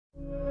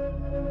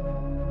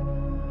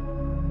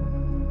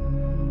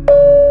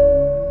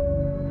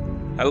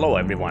Hello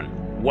everyone,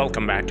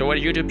 welcome back to our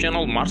YouTube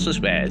channel Mars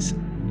Perseverance.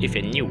 If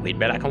you're new, hit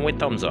bell icon with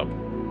thumbs up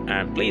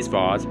and please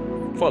watch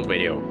full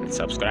video and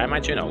subscribe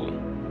my channel.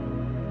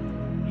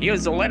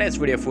 Here's the latest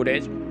video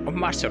footage of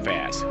Mars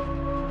Perseverance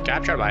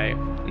captured by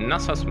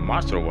NASA's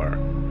Mars Rover,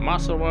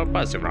 Mars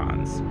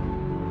Perseverance.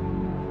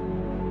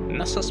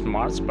 NASA's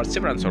Mars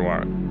Perseverance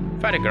Rover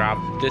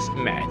photographed this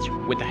image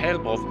with the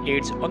help of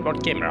its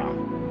onboard camera.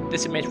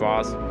 This image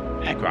was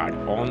acquired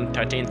on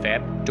 13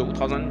 Feb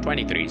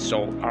 2023,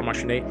 so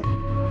almost day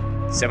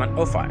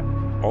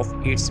 705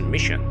 of its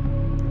mission.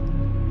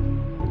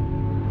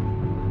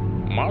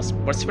 Mars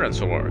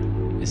Perseverance Rover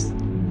is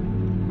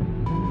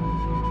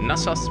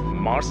NASA's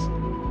Mars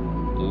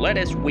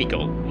latest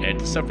vehicle at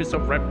the surface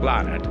of red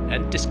planet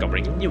and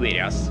discovering new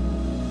areas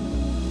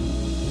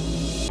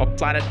of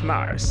planet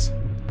Mars.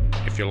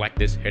 If you like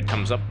this, hit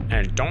thumbs up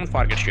and don't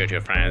forget to share to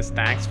your friends.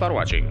 Thanks for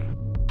watching.